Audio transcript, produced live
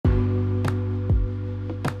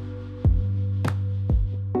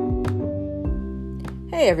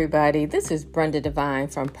Hey everybody, this is Brenda Devine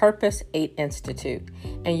from Purpose 8 Institute,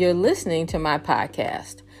 and you're listening to my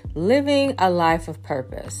podcast, Living a Life of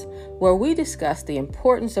Purpose, where we discuss the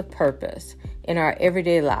importance of purpose in our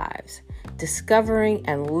everyday lives. Discovering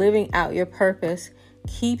and living out your purpose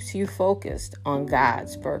keeps you focused on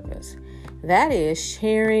God's purpose. That is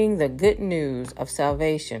sharing the good news of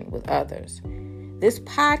salvation with others. This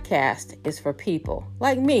podcast is for people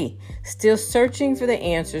like me, still searching for the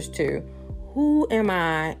answers to who am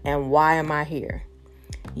I and why am I here?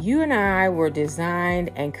 You and I were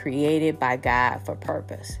designed and created by God for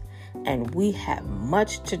purpose, and we have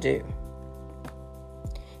much to do.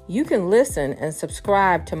 You can listen and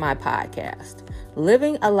subscribe to my podcast,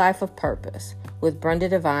 Living a Life of Purpose with Brenda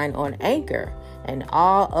Devine on Anchor and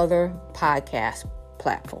all other podcast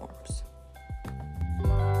platforms.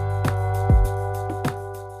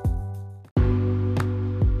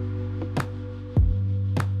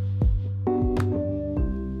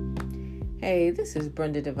 Hey, this is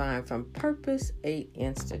Brenda Devine from Purpose 8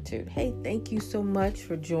 Institute. Hey, thank you so much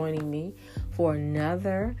for joining me for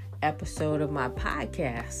another episode of my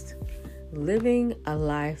podcast, Living a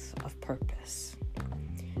Life of Purpose.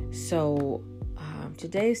 So,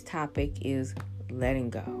 today's topic is letting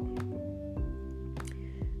go.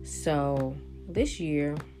 So, this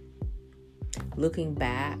year, looking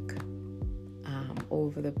back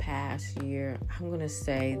over the past year, I'm going to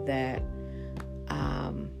say that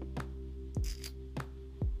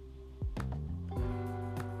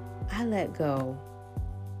I let go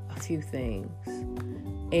a few things,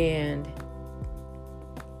 and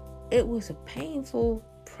it was a painful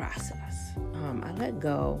process. I let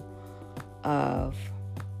go of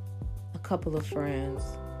a couple of friends,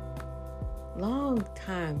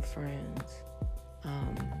 long-time friends,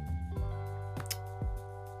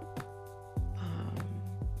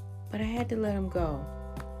 but I had to let them go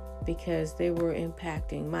because they were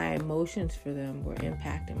impacting, my emotions for them were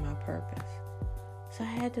impacting my purpose. So I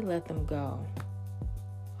had to let them go.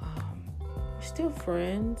 We're still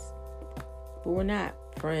friends, but we're not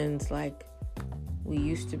friends like we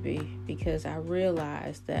used to be, because I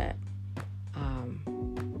realized that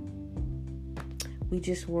we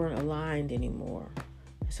just weren't aligned anymore.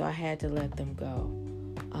 So I had to let them go.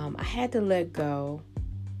 I had to let go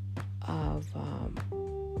of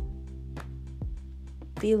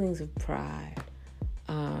feelings of pride.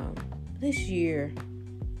 This year,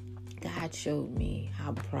 God showed me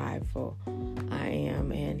how prideful I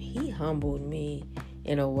am, and He humbled me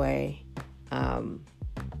in a way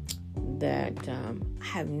that I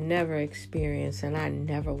have never experienced, and I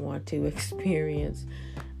never want to experience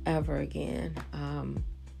ever again.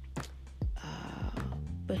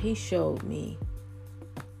 But He showed me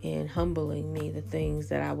in humbling me the things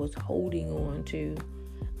that I was holding on to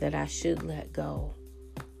that I should let go.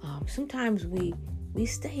 Sometimes we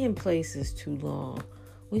stay in places too long.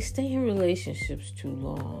 We stay in relationships too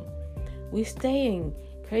long. We stay in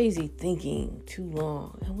crazy thinking too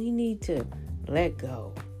long, and we need to let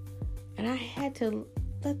go. And I had to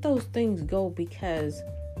let those things go because,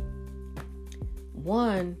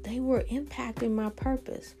 one, they were impacting my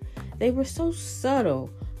purpose. They were so subtle,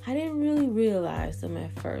 I didn't really realize them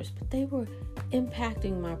at first, but they were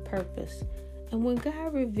impacting my purpose. And when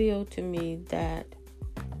God revealed to me that,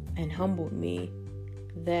 and humbled me,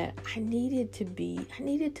 that I needed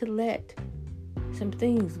to let some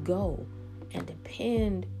things go and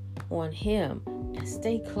depend on Him and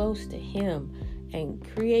stay close to Him and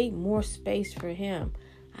create more space for Him.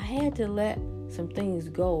 I had to let some things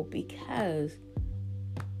go because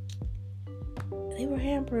they were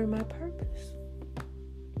hampering my purpose.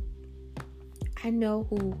 I know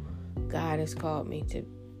who God has called me to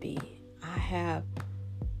be. I have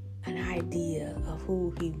an idea of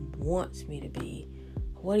who He wants me to be,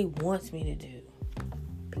 what He wants me to do,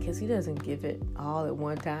 because He doesn't give it all at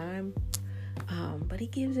one time, but He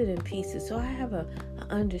gives it in pieces. So I have an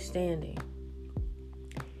understanding,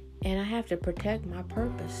 and I have to protect my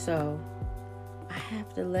purpose. So I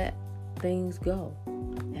have to let things go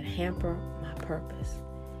that hamper my purpose.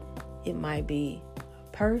 It might be a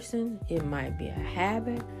person, it might be a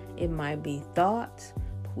habit, it might be thoughts,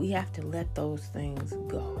 but we have to let those things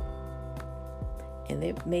go. And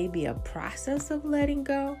it may be a process of letting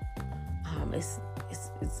go.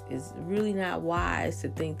 It's really not wise to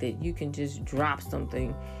think that you can just drop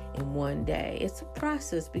something in one day. It's a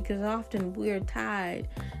process, because often we're tied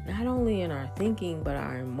not only in our thinking but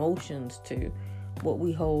our emotions to what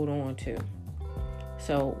we hold on to.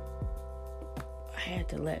 So I had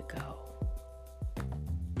to let go.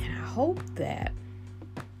 And I hope that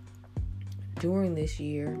during this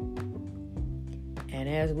year, and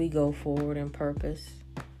as we go forward in purpose,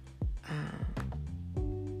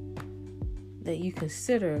 that you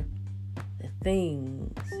consider the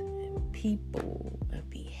things and people and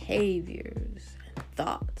behaviors and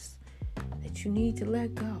thoughts that you need to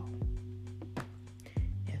let go.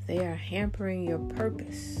 If they are hampering your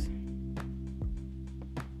purpose,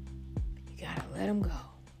 you gotta let them go.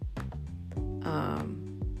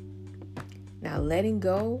 Now letting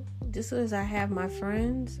go, just as I have my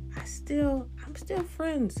friends, I'm still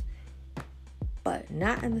friends, but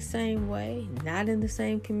not in the same way, not in the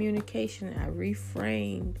same communication. I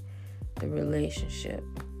reframed the relationship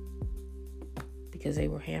because they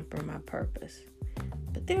were hampering my purpose.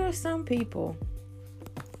 But there are some people,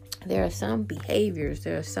 there are some behaviors,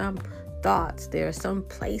 there are some thoughts, there are some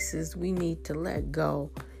places we need to let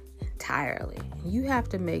go entirely. You have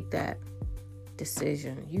to make that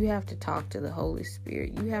decision. You have to talk to the Holy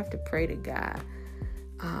Spirit. You have to pray to God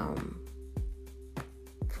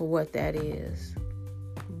for what that is.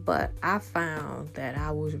 But I found that I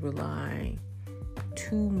was relying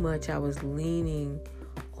too much. I was leaning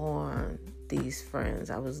on these friends.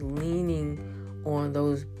 I was leaning on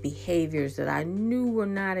those behaviors that I knew were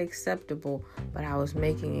not acceptable, but I was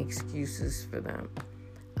making excuses for them.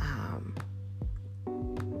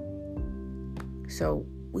 So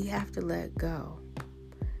we have to let go.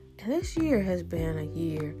 And this year has been a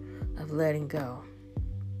year of letting go.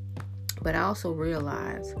 But I also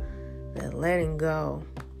realize that letting go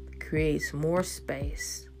creates more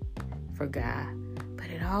space for God, but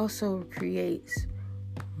it also creates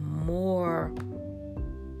more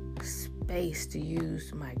space to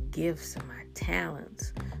use my gifts and my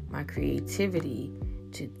talents, my creativity,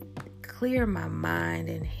 to clear my mind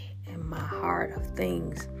and my heart of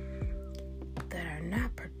things that are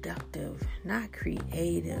not productive, not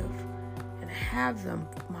creative, and have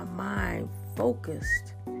my mind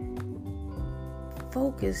focused on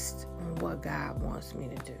what God wants me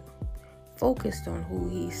to do, focused on who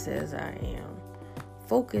He says I am,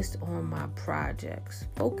 focused on my projects,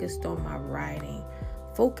 focused on my writing,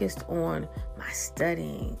 focused on my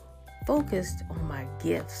studying, focused on my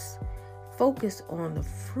gifts, focused on the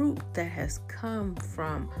fruit that has come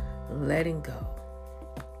from letting go.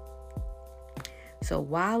 So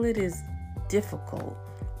while it is difficult,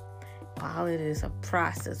 while it is a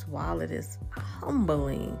process, while it is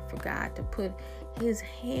humbling for God to put His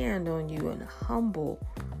hand on you and humble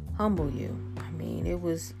you. I mean,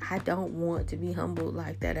 I don't want to be humbled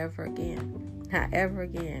like that ever again. Not ever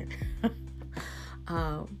again.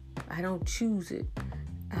 I don't choose it.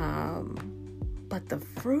 But the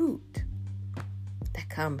fruit that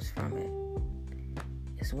comes from it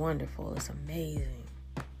is wonderful. It's amazing.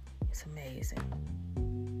 It's amazing.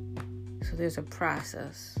 So there's a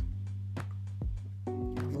process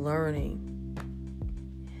of learning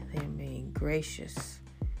and then being gracious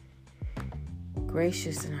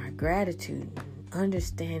in our gratitude,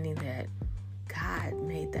 understanding that God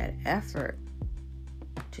made that effort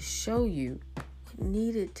to show you what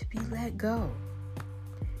needed to be let go.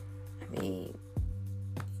 I mean,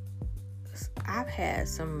 I've had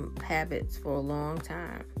some habits for a long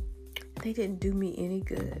time. They didn't do me any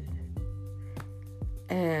good.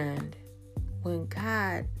 And when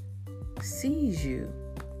God sees you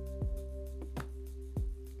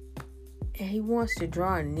and He wants to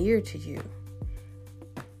draw near to you,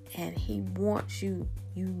 and He wants you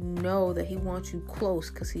know that He wants you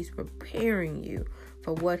close because He's preparing you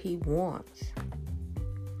for what He wants.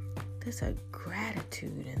 There's a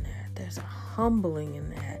gratitude in that. There's a humbling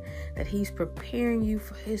in that He's preparing you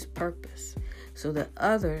for His purpose so that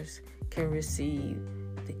others can receive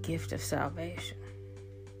the gift of salvation.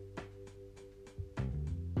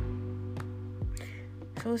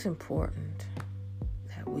 So it's important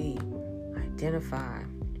that we identify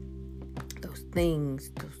those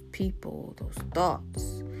things, those people, those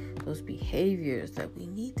thoughts, those behaviors that we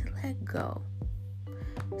need to let go,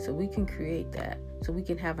 so we can create that, so we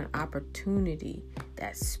can have an opportunity,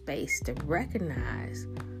 that space to recognize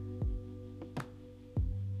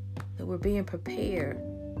that we're being prepared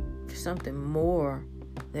for something more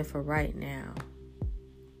than for right now,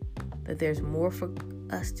 that there's more for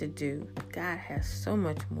us to do. God has so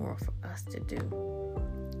much more for us to do,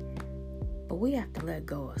 but we have to let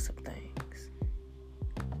go of some things.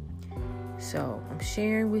 So I'm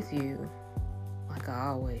sharing with you, like I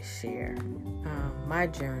always share, my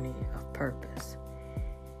journey of purpose.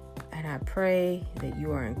 And I pray that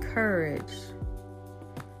you are encouraged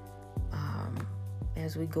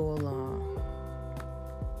as we go along.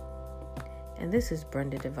 And this is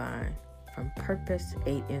Brenda Devine from Purpose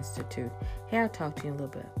 8 Institute. Hey, I'll talk to you in a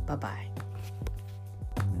little bit. Bye-bye.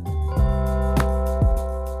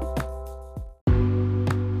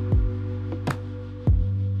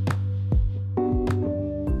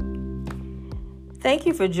 Thank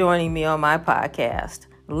you for joining me on my podcast,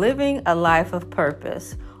 Living a Life of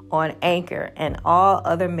Purpose, on Anchor and all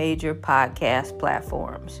other major podcast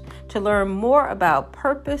platforms. To learn more about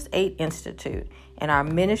Purpose 8 Institute and our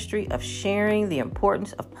ministry of sharing the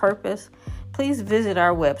importance of purpose, please visit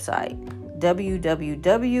our website,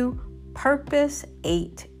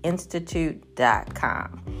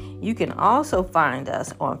 www.purpose8institute.com. You can also find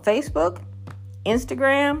us on Facebook,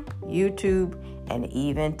 Instagram, YouTube, and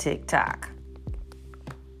even TikTok.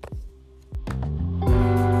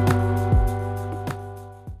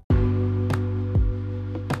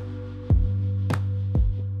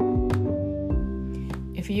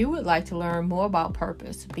 If you would like to learn more about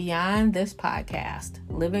purpose beyond this podcast,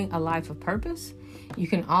 Living a Life of Purpose, you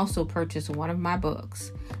can also purchase one of my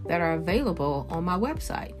books that are available on my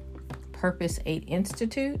website,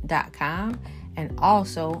 purpose8institute.com, and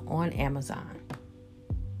also on Amazon.